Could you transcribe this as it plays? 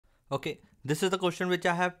Okay, this is the question which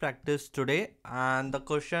I have practiced today, and the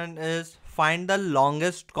question is find the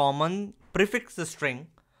longest common prefix string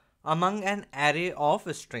among an array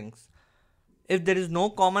of strings. If there is no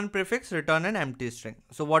common prefix, return an empty string.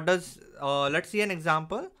 So what does let's see an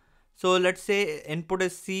example. So let's say input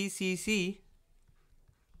is CCC,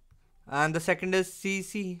 and the second is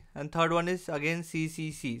CC, and third one is again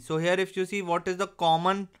CCC. So here if you see what is the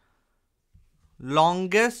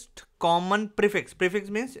longest common prefix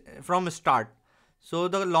means from start. So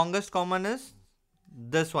the longest common is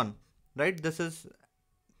this one, right? This is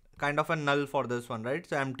kind of a null for this one, right?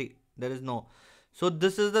 So empty, there is no. So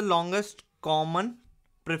this is the longest common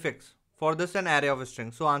prefix for this an array of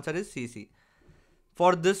strings. So answer is CC.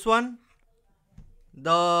 For this one,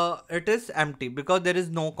 it is empty because there is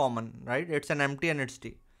no common, right? It's an empty and it's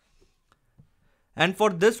T. And for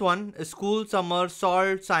this one, school, summer,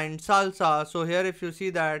 salt, science, salsa. So here if you see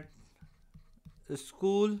that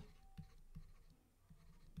school,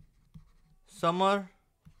 summer,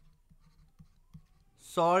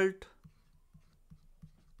 salt,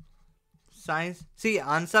 science. See,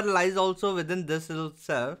 answer lies also within this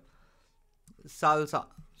itself. Salsa.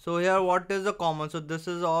 So here what is the common? So this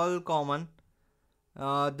is all common.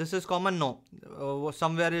 This is common, no.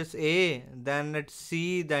 Somewhere is A, then it's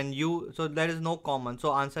C, then U. So there is no common.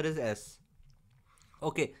 So answer is S.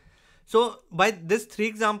 Okay. So by this 3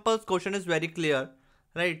 examples, question is very clear,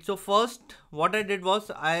 right? So first what I did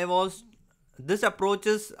was this approach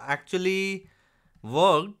is actually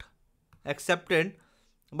worked, accepted,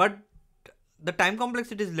 but the time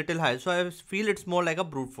complexity is little high. So I feel it's more like a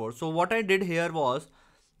brute force. So what I did here was,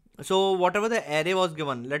 so whatever the array was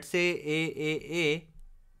given, let's say A,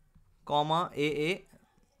 comma, A,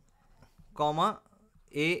 comma,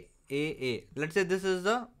 A. Let's say this is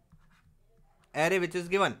the array which is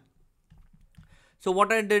given. So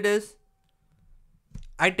what I did is,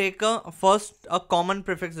 I take first a common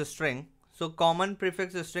prefix string. So common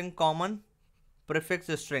prefix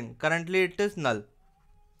string. Currently it is null.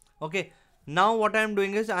 Okay. Now what I am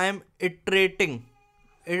doing is I am iterating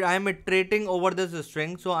over this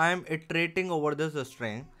string. So I am iterating over this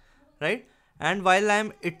string, right? And while I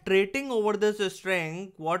am iterating over this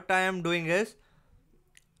string, what I am doing is,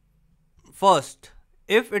 first,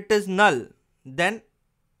 if it is null, then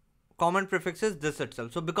common prefix is this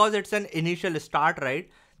itself. So because it's an initial start, right?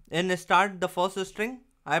 In start, the first string,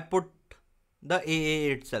 I put the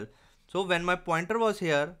AA itself. So when my pointer was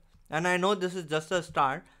here, and I know this is just a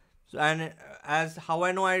start, so, and as how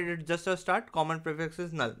I know it's just a start, common prefix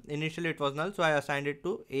is null. Initially it was null, so I assigned it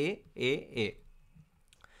to A.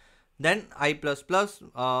 Then I++,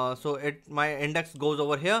 so my index goes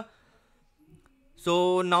over here.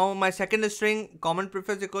 So now my second string, common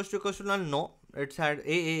prefix equals to null. No, it's had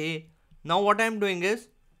A. Now what I am doing is,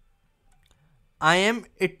 I am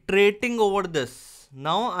iterating over this.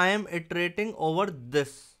 Now I am iterating over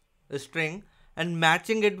this string and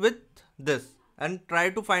matching it with this and try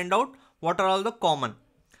to find out what are all the common.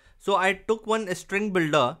 So I took one string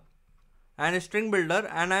builder and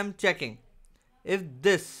I am checking if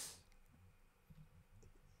this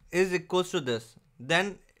is equals to this,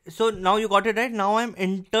 then so now you got it right. Now I am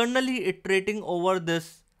internally iterating over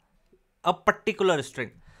this a particular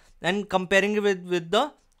string and comparing it with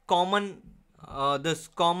the common this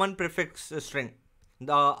common prefix string,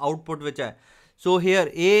 the output which so here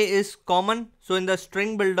A is common, so in the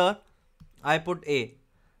string builder I put A.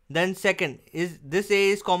 Then second is this A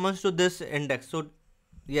is common to this index, so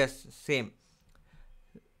yes, same,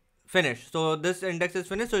 finish. So this index is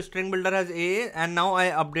finished, so string builder has A, and now I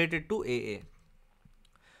update it to AA.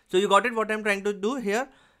 So you got it what I'm trying to do here.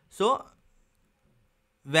 So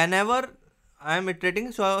whenever I am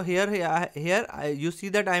iterating, so here you see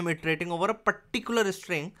that I am iterating over a particular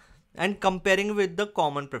string and comparing with the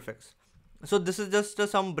common prefix. So this is just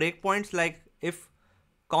some breakpoints, like if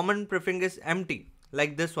common prefix is empty,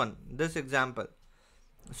 like this one, this example.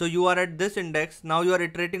 So you are at this index, now you are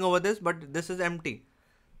iterating over this, but this is empty,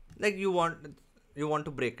 like you want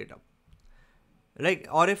to break it up, like,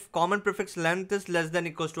 or if common prefix length is less than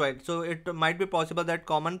equals to height, so it might be possible that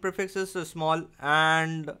common prefix is small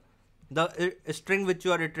and the string which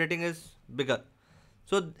you are iterating is bigger.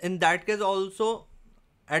 So in that case also,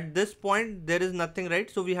 at this point there is nothing, right?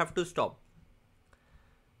 So we have to stop,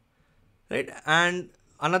 right? And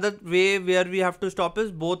another way where we have to stop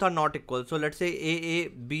is both are not equal. So let's say AA,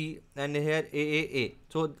 B, and here AAA.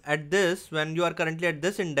 So at this, when you are currently at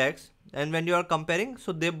this index and when you are comparing,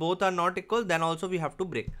 so they both are not equal, then also we have to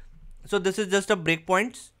break. So this is just a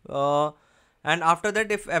breakpoints. And after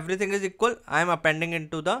that, if everything is equal, I am appending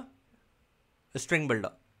into the string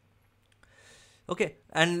builder. Okay,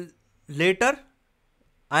 and later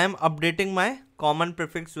I am updating my common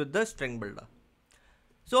prefix with the string builder.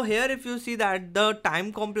 So here if you see that the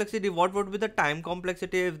time complexity, what would be the time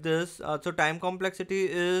complexity if this, so time complexity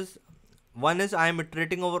is, one is I am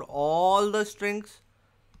iterating over all the strings.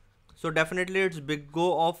 So definitely it's big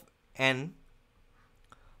O of n.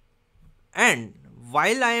 And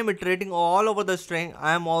while I am iterating all over the string,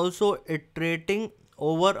 I am also iterating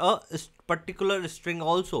over a particular string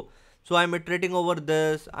also. So I am iterating over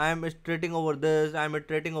this, I am iterating over this, I am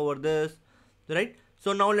iterating over this, right?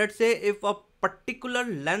 So now let's say if a particular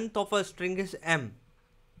length of a string is m,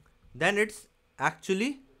 then it's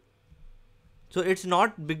actually, so it's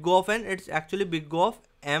not big O of n, it's actually big O of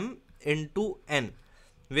m into n,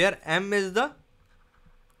 where m is the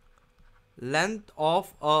length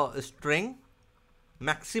of a string,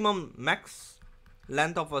 max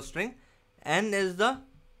length of a string, n is the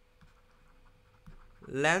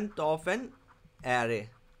length of an array.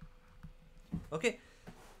 Okay,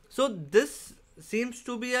 so this seems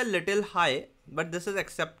to be a little high, but this is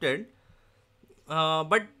accepted.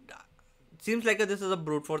 But seems like this is a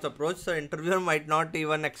brute force approach, so interviewer might not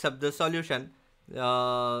even accept this solution.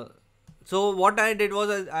 So what I did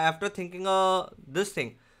was, after thinking this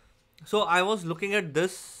thing, so I was looking at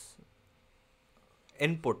this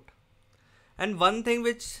input, and one thing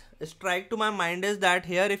which struck to my mind is that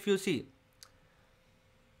here if you see,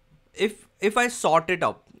 if I sort it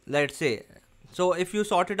up, let's say, so if you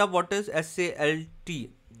sort it up, what is SALT,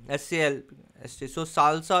 so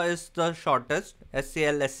salsa is the shortest,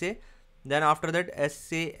 SALSA, then after that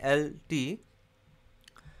SALT,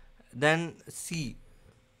 then C,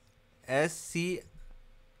 SCHOO,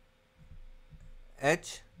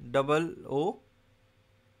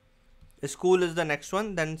 school is the next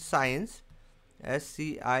one, then science,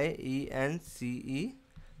 SCIENCE,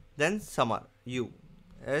 then summer,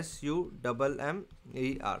 SUMMER,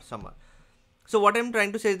 summer. So what I'm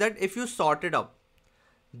trying to say is that if you sort it up,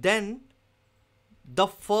 then the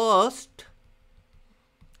first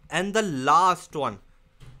and the last one,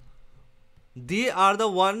 they are the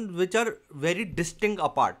ones which are very distinct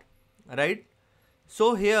apart, right?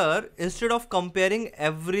 So here, instead of comparing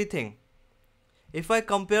everything, if I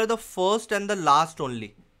compare the first and the last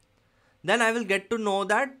only, then I will get to know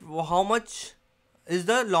that how much is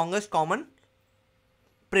the longest common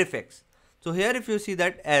prefix. So here if you see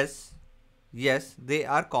that S, yes, they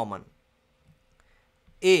are common.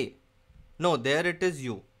 A, no, there it is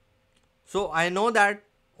U. So I know that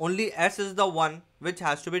only S is the one which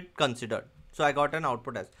has to be considered. So I got an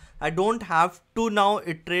output S. I don't have to now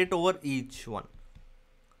iterate over each one,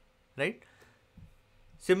 right?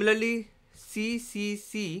 Similarly,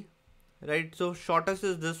 C, right? So shortest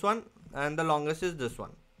is this one and the longest is this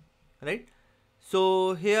one, right?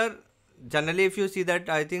 So here generally if you see that,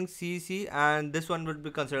 I think C and this one would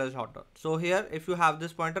be considered shorter. So here if you have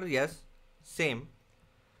this pointer, yes, same,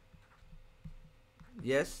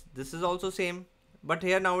 yes, this is also same, but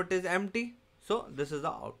here now it is empty, so this is the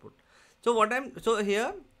output. So so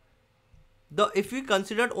here if we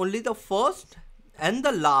considered only the first and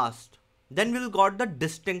the last, then we'll got the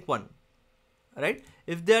distinct one, right?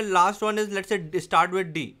 If their last one is, let's say, start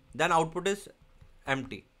with D, then output is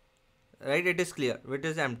empty, right? It is clear, it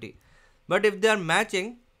is empty. But if they are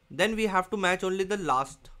matching, then we have to match only the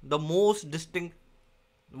last, the most distinct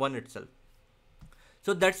one itself.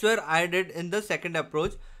 So that's where I did in the second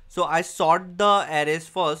approach. So I sort the arrays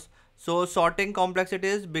first. So sorting complexity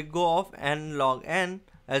is big O of n log n,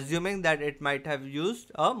 assuming that it might have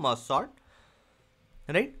used a merge sort,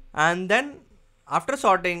 right? And then after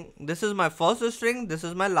sorting, this is my first string, this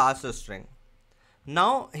is my last string.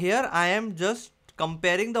 Now here I am just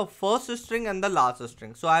comparing the first string and the last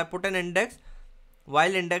string. So I put an index,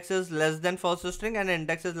 while index is less than first string and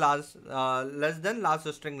index is less than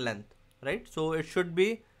last string length, right? So it should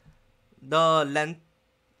be the length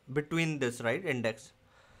between this, right, index.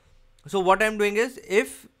 So what I'm doing is,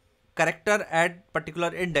 if character at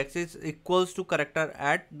particular index is equals to character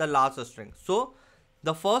at the last string, so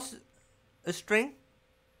the first string,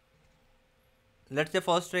 let's say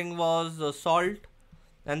first string was salt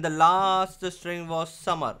and the last string was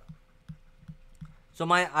summer, so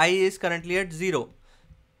my I is currently at 0,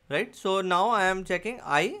 right? So now I am checking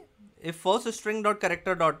I, if first string dot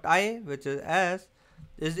character dot I, which is S,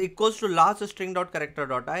 is equals to last string dot character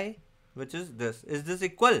dot I, which is this, is this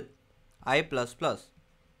equal I plus plus,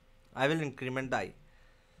 I will increment the I.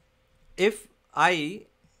 If I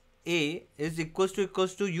A is equals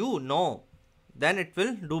to U, no, then it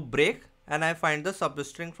will do break and I find the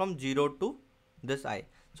substring from 0 to this I,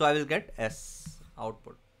 so I will get S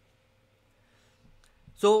output.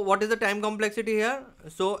 So what is the time complexity here?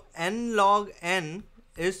 So n log n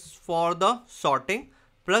is for the sorting,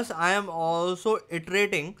 plus I am also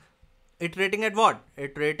iterating at what?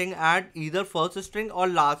 Iterating at either first string or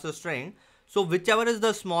last string. So whichever is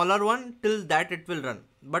the smaller one, till that it will run.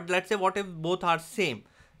 But let's say what if both are same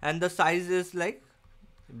and the size is like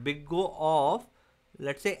big O of,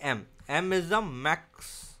 let's say m. M is the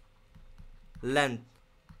max length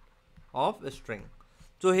of a string.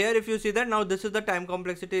 So here if you see that, now this is the time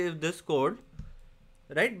complexity of this code,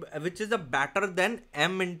 right, which is a better than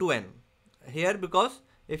m into n here, because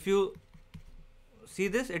if you see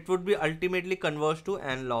this, it would be ultimately converged to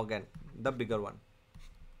n log n, the bigger one,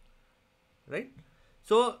 right?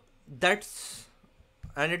 So that's,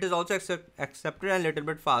 and it is also accepted a little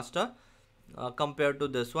bit faster compared to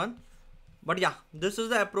this one. But yeah, this is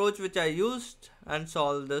the approach which I used and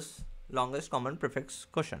solved this longest common prefix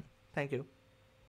question. Thank you.